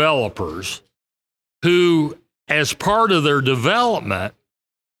private developers who, as part of their development,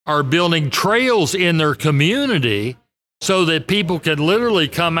 are building trails in their community so that people can literally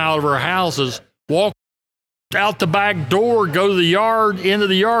come out of their houses, walk out the back door, go to the yard, into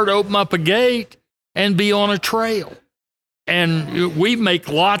the yard, open up a gate, and be on a trail. And we make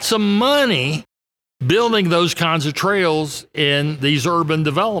lots of money building those kinds of trails in these urban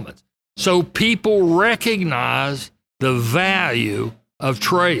developments. So people recognize the value of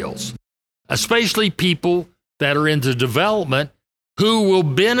trails, especially people that are into development who will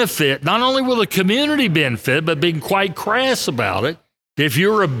benefit. Not only will the community benefit, but being quite crass about it, if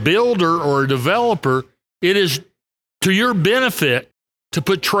you're a builder or a developer, it is to your benefit to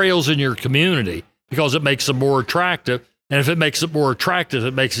put trails in your community because it makes them more attractive. And if it makes it more attractive,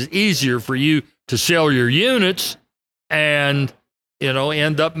 it makes it easier for you to sell your units and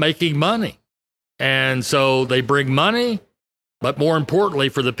end up making money. And so they bring money, but more importantly,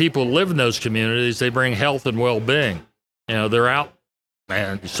 for the people who live in those communities, they bring health and well-being. They're out,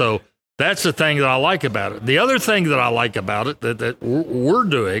 man. So that's the thing that I like about it. The other thing that I like about it that we're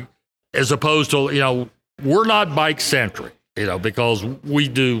doing, as opposed to, we're not bike-centric, because we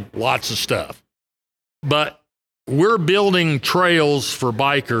do lots of stuff. But we're building trails for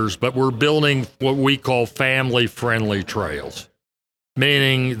bikers, but we're building what we call family-friendly trails.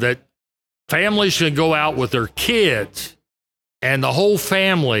 Meaning that families should go out with their kids and the whole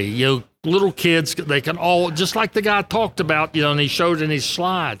family, little kids, they can all, just like the guy talked about, and he showed in his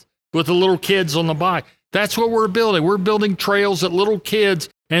slides with the little kids on the bike. That's what we're building. We're building trails that little kids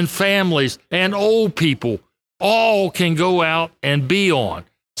and families and old people all can go out and be on.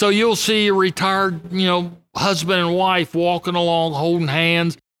 So you'll see a retired, husband and wife walking along, holding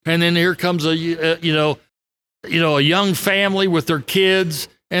hands. And then here comes a young family with their kids,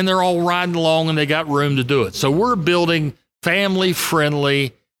 and they're all riding along and they got room to do it. So we're building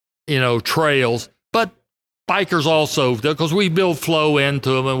family-friendly, trails, but bikers also, because we build flow into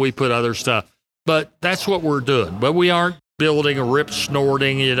them and we put other stuff. But that's what we're doing. But we aren't building a rip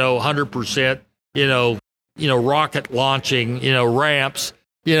snorting, 100%, rocket launching, ramps,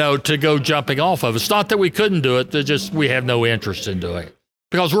 to go jumping off of. It's not that we couldn't do it, just we have no interest in doing it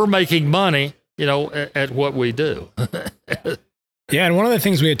because we're making money, at what we do. Yeah, and one of the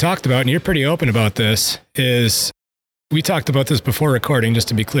things we had talked about, and you're pretty open about this, is we talked about this before recording, just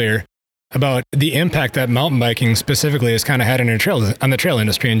to be clear, about the impact that mountain biking specifically has kind of had on the trail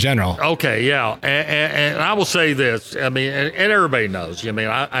industry in general. Okay, yeah, and I will say this. I mean, and everybody knows. I mean,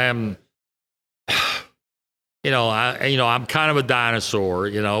 I am, I'm kind of a dinosaur.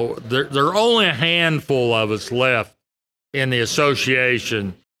 There are only a handful of us left in the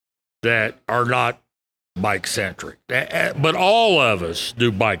association that are not bike centric, but all of us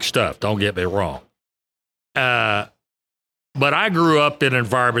do bike stuff. Don't get me wrong. But I grew up in an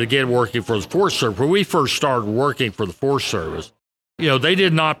environment, again, working for the Forest Service. When we first started working for the Forest Service, they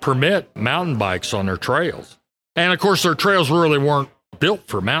did not permit mountain bikes on their trails. And of course, their trails really weren't built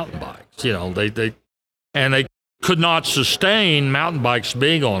for mountain bikes. They could not sustain mountain bikes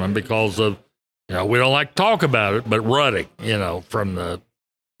being on them because of, we don't like to talk about it, but rutting, from the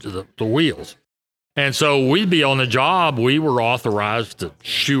wheels. And so we'd be on the job. We were authorized to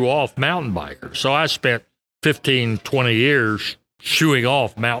shoo off mountain bikers. So I spent 15, 20 years shooing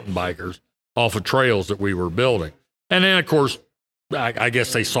off mountain bikers off of trails that we were building. And then, of course, I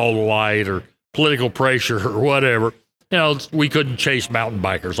guess they saw the light or political pressure or whatever. We couldn't chase mountain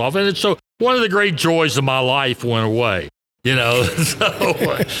bikers off. And so one of the great joys of my life went away, so,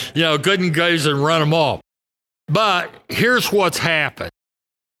 couldn't go and run them off. But here's what's happened.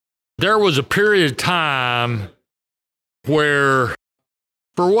 There was a period of time where,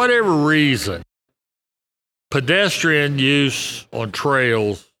 for whatever reason, pedestrian use on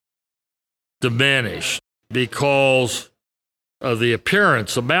trails diminished because of the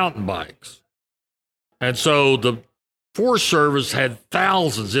appearance of mountain bikes. And so the Forest Service had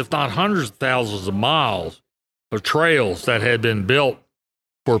thousands, if not hundreds of thousands of miles of trails that had been built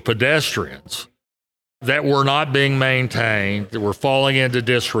for pedestrians that were not being maintained, that were falling into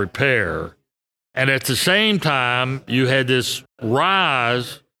disrepair. And at the same time, you had this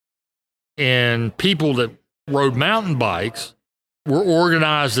rise in people that rode mountain bikes, were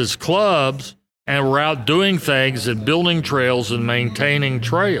organized as clubs, and were out doing things and building trails and maintaining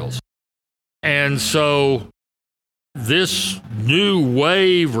trails. And so this new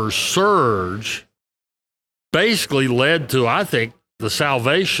wave or surge basically led to, I think, the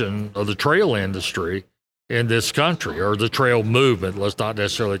salvation of the trail industry in this country, or the trail movement. Let's not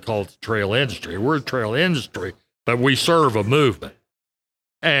necessarily call it the trail industry. We're a trail industry, but we serve a movement.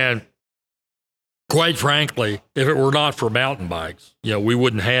 And quite frankly, if it were not for mountain bikes, we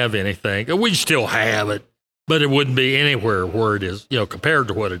wouldn't have anything. We'd still have it, but it wouldn't be anywhere where it is, compared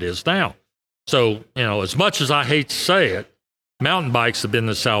to what it is now. So, as much as I hate to say it, mountain bikes have been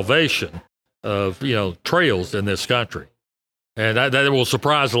the salvation of, trails in this country. And that will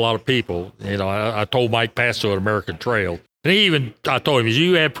surprise a lot of people. I told Mike Passo at American Trail, and I told him,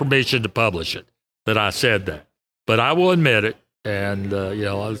 you had permission to publish it, that I said that. But I will admit it. And,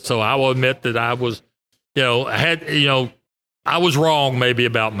 so I will admit that I was, I was wrong maybe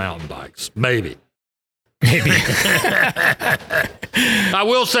about mountain bikes. Maybe. I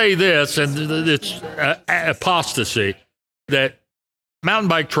will say this, and it's apostasy, that mountain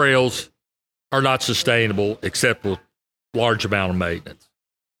bike trails are not sustainable except with large amount of maintenance,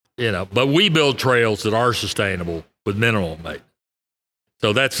 but we build trails that are sustainable with minimal maintenance.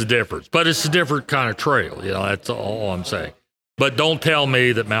 So that's the difference, but it's a different kind of trail. That's all I'm saying. But don't tell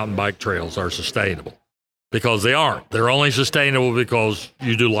me that mountain bike trails are sustainable, because they aren't. They're only sustainable because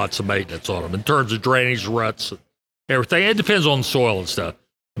you do lots of maintenance on them in terms of drainage, ruts, and everything. It depends on the soil and stuff,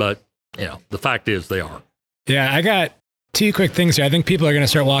 but the fact is they aren't. Yeah, I got two quick things here. I think people are going to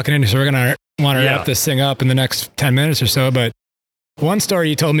start walking in, so we're going to want to wrap this thing up in the next 10 minutes or so. But one story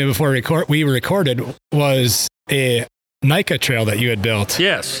you told me before we recorded was a NICA trail that you had built.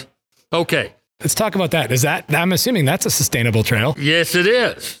 Yes. Okay. Let's talk about that. I'm assuming that's a sustainable trail. Yes, it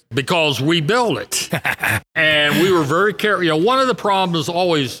is, because we built it. And we were very careful. One of the problems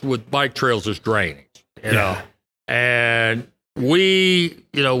always with bike trails is drainage, and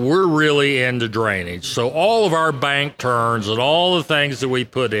we're really into drainage. So all of our bank turns and all the things that we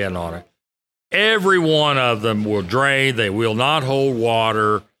put in on it, every one of them will drain. They will not hold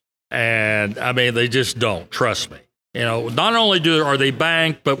water. And they just don't, trust me. Not only are they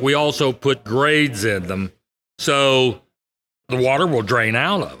banked, but we also put grades in them so the water will drain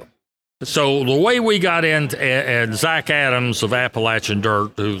out of them. So the way we got into, and Zach Adams of Appalachian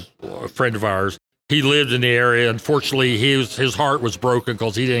Dirt, who's a friend of ours, he lived in the area. Unfortunately, his heart was broken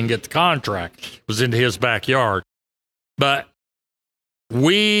because he didn't get the contract. It was in his backyard. But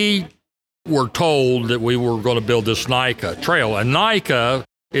we were told that we were going to build this NICA trail. And NICA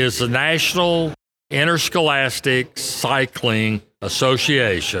is the National Interscholastic Cycling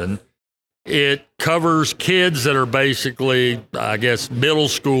Association. It covers kids that are basically, I guess, middle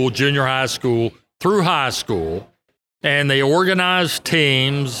school, junior high school, through high school. And they organize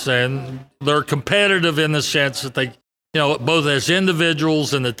teams, and they're competitive in the sense that they, both as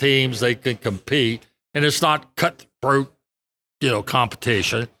individuals and the teams, they can compete. And it's not cutthroat,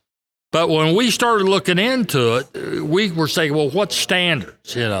 competition. But when we started looking into it, we were saying, well, what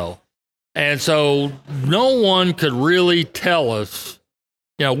standards, And so no one could really tell us.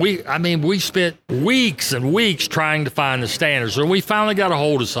 We spent weeks and weeks trying to find the standards, and we finally got a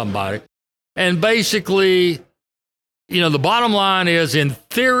hold of somebody. And basically, the bottom line is, in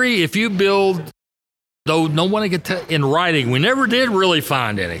theory, if you build, though no one can tell in writing, we never did really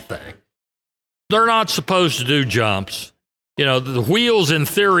find anything. They're not supposed to do jumps. The wheels, in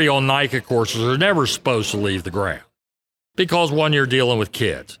theory, on NICA courses are never supposed to leave the ground because, one, you're dealing with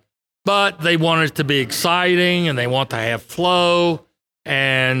kids. But they want it to be exciting, and they want to have flow.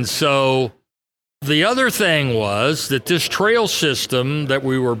 And so the other thing was that this trail system that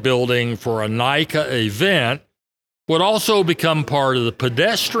we were building for a NICA event would also become part of the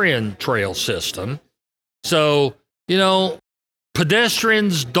pedestrian trail system. So,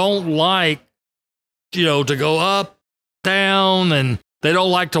 pedestrians don't like, to go up, down, and they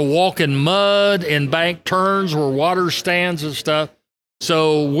don't like to walk in mud and bank turns where water stands and stuff.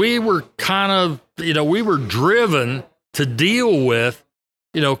 So we were kind of, we were driven to deal with,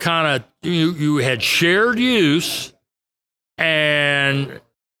 you had shared use, and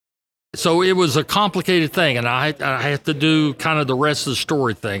so it was a complicated thing. And I have to do kind of the rest of the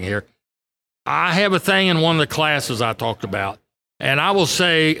story thing here. I have a thing in one of the classes I talked about, and I will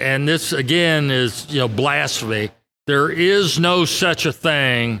say, and this again is, blasphemy, there is no such a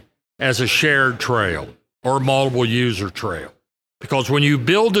thing as a shared trail or multiple user trail. Because when you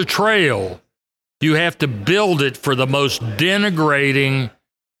build a trail, you have to build it for the most denigrating,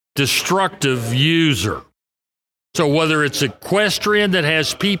 destructive user. So whether it's equestrian that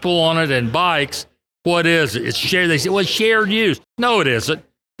has people on it and bikes, what is it? It's shared. They say, well, it's shared use. No, it isn't.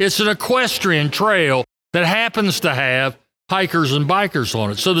 It's an equestrian trail that happens to have hikers and bikers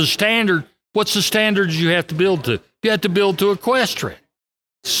on it. So the standard, what's the standards you have to build to? You have to build to equestrian.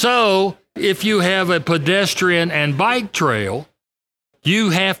 So if you have a pedestrian and bike trail, you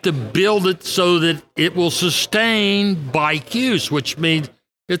have to build it so that it will sustain bike use, which means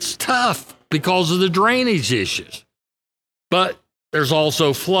it's tough because of the drainage issues. But there's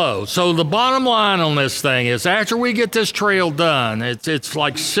also flow. So the bottom line on this thing is, after we get this trail done, it's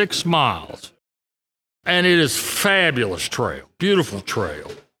like 6 miles. And it is fabulous trail, beautiful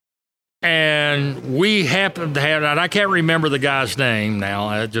trail. And we happen to have, and I can't remember the guy's name now.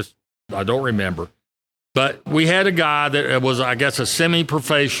 I don't remember. But we had a guy that was, I guess, a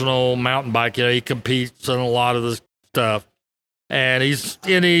semi-professional mountain bike. He competes in a lot of this stuff. And he's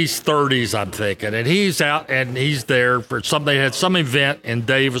in his 30s, I'm thinking. And he's out and he's there for something. They had some event in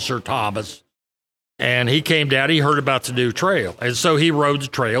Davis or Thomas. And he came down. He heard about the new trail. And so he rode the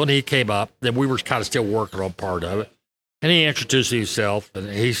trail and he came up. Then we were kind of still working on part of it. And he introduced himself and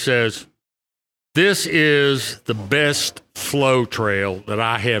he says, "This is the best flow trail that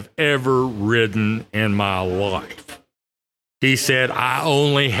I have ever ridden in my life." He said, "I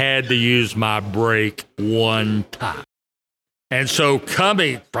only had to use my brake one time." And so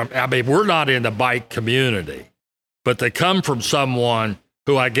coming from, we're not in the bike community, but they come from someone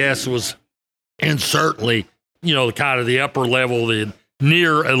who I guess was in certainly, kind of the upper level, the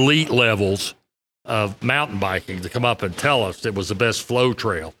near elite levels of mountain biking, to come up and tell us it was the best flow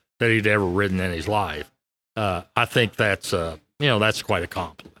trail that he'd ever ridden in his life. I think that's quite a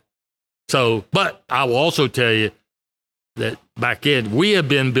compliment. So, but I will also tell you that back in, we have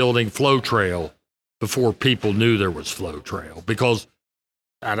been building flow trail before people knew there was flow trail, because,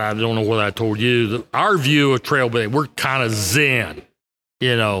 and I don't know whether I told you, our view of trail building, we're kind of zen.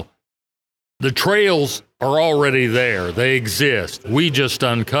 The trails are already there. They exist. We just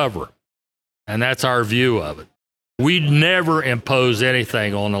uncover them. And that's our view of it. We never impose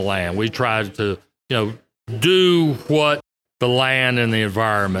anything on the land. We try to, do what the land and the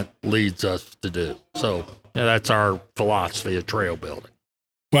environment leads us to do. So that's our philosophy of trail building.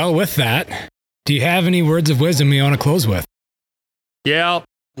 Well, with that, do you have any words of wisdom you want to close with? Yeah,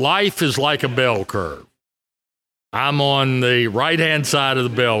 life is like a bell curve. I'm on the right-hand side of the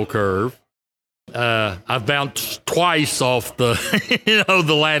bell curve. I've bounced twice off the,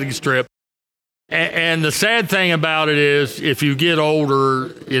 the landing strip. And the sad thing about it is, if you get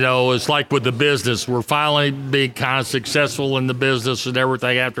older, it's like with the business. We're finally being kind of successful in the business and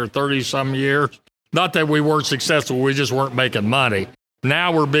everything after 30-some years. Not that we weren't successful, we just weren't making money.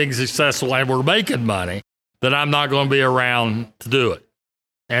 Now we're being successful and we're making money, that I'm not going to be around to do it.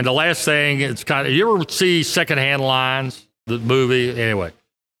 And the last thing, it's kind of, you ever see Secondhand Lines, the movie? Anyway,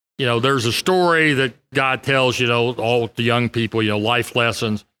 there's a story that God tells, all the young people, life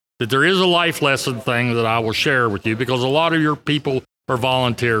lessons, that there is a life lesson thing that I will share with you, because a lot of your people are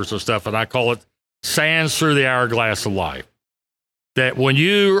volunteers and stuff, and I call it sands through the hourglass of life. That when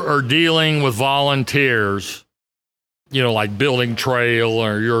you are dealing with volunteers, like building trail,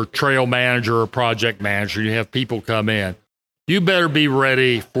 or you're a trail manager or project manager, you have people come in, you better be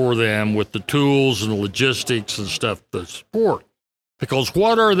ready for them with the tools and the logistics and stuff to support. Because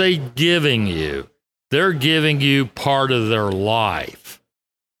what are they giving you? They're giving you part of their life.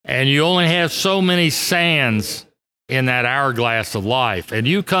 And you only have so many sands in that hourglass of life. And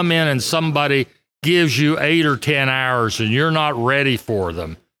you come in and somebody gives you 8 or 10 hours and you're not ready for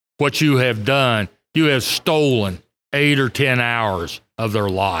them. What you have done, you have stolen 8 or 10 hours of their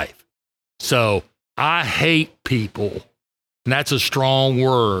life. So I hate people, and that's a strong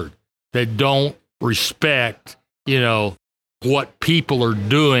word, that don't respect, what people are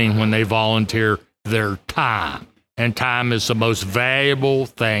doing when they volunteer their time. And time is the most valuable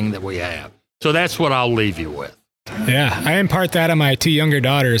thing that we have. So that's what I'll leave you with. Yeah, I impart that on my 2 younger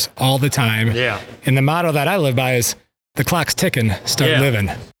daughters all the time. Yeah. And the motto that I live by is, the clock's ticking, start living.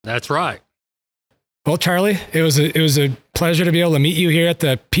 That's right. Well, Charlie, it was a pleasure to be able to meet you here at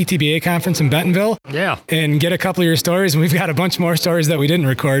the PTBA conference in Bentonville. Yeah. And get a couple of your stories. And we've got a bunch more stories that we didn't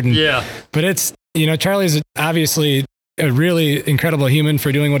record. But it's, Charlie's obviously a really incredible human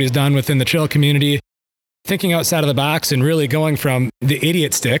for doing what he's done within the trail community, thinking outside of the box and really going from the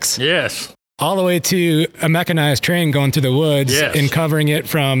idiot sticks. Yes. All the way to a mechanized train going through the woods and covering it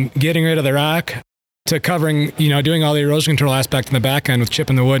from getting rid of the rock to covering, doing all the erosion control aspect in the back end with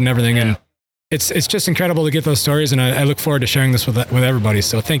chipping the wood and everything. Yeah. And it's just incredible to get those stories. And I look forward to sharing this with everybody.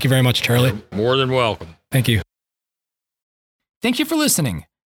 So thank you very much, Charlie. You're more than welcome. Thank you. Thank you for listening.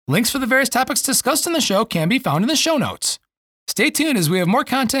 Links for the various topics discussed in the show can be found in the show notes. Stay tuned as we have more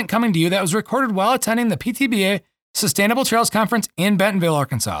content coming to you that was recorded while attending the PTBA Sustainable Trails Conference in Bentonville,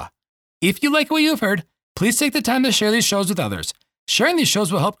 Arkansas. If you like what you have heard, please take the time to share these shows with others. Sharing these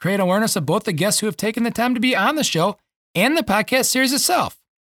shows will help create awareness of both the guests who have taken the time to be on the show and the podcast series itself.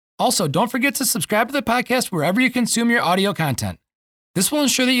 Also, don't forget to subscribe to the podcast wherever you consume your audio content. This will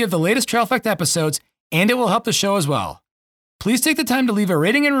ensure that you have the latest Trail Effect episodes, and it will help the show as well. Please take the time to leave a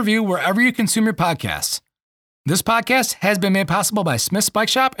rating and review wherever you consume your podcasts. This podcast has been made possible by Smith's Bike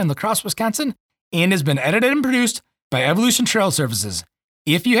Shop in La Crosse, Wisconsin, and has been edited and produced by Evolution Trail Services.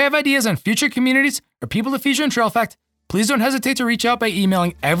 If you have ideas on future communities or people to feature in Trail Effect, please don't hesitate to reach out by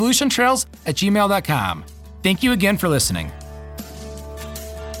emailing evolutiontrails@gmail.com. Thank you again for listening.